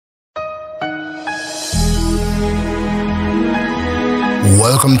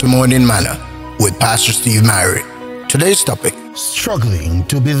Welcome to Morning Manna with Pastor Steve Myrie. Today's topic: struggling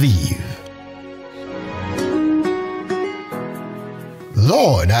to believe.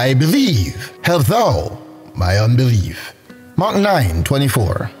 Lord, I believe. Help thou my unbelief. Mark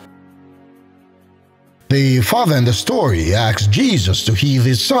 9:24. The father in the story asked Jesus to heal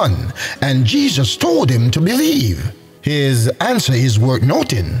his son, and Jesus told him to believe. His answer is worth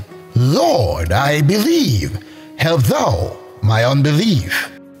noting. Lord, I believe. Help thou my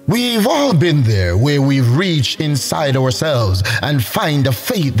unbelief. We've all been there, where we've reached inside ourselves and find a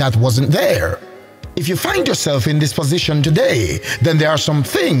faith that wasn't there. If you find yourself in this position today, then there are some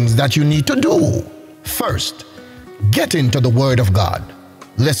things that you need to do. First, get into the Word of God.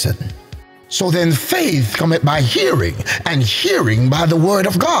 Listen. So then faith cometh by hearing, and hearing by the Word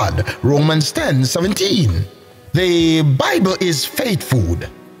of God. Romans 10:17. The Bible is faith food.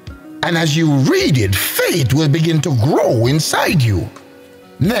 And as you read it, faith will begin to grow inside you.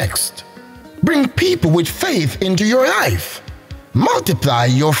 Next, bring people with faith into your life. Multiply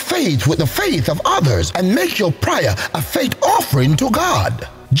your faith with the faith of others and make your prayer a faith offering to God.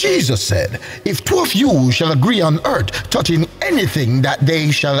 Jesus said, if two of you shall agree on earth touching anything that they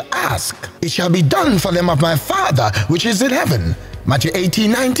shall ask, it shall be done for them of my Father which is in heaven. Matthew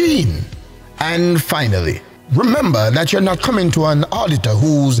 18:19. And finally, remember that you're not coming to an auditor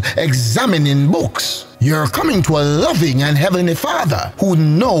who's examining books. You're coming to a loving and heavenly Father who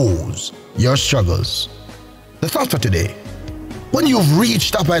knows your struggles. The thought for today: when you've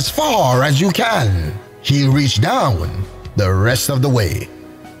reached up as far as you can, He'll reach down the rest of the way.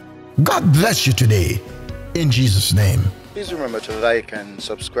 God bless you today, in Jesus' name. Please remember to like and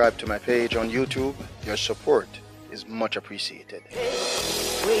subscribe to my page on YouTube. Your support is much appreciated.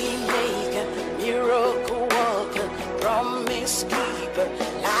 Waymaker, miracle worker, promise keeper,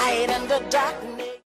 light in the darkness.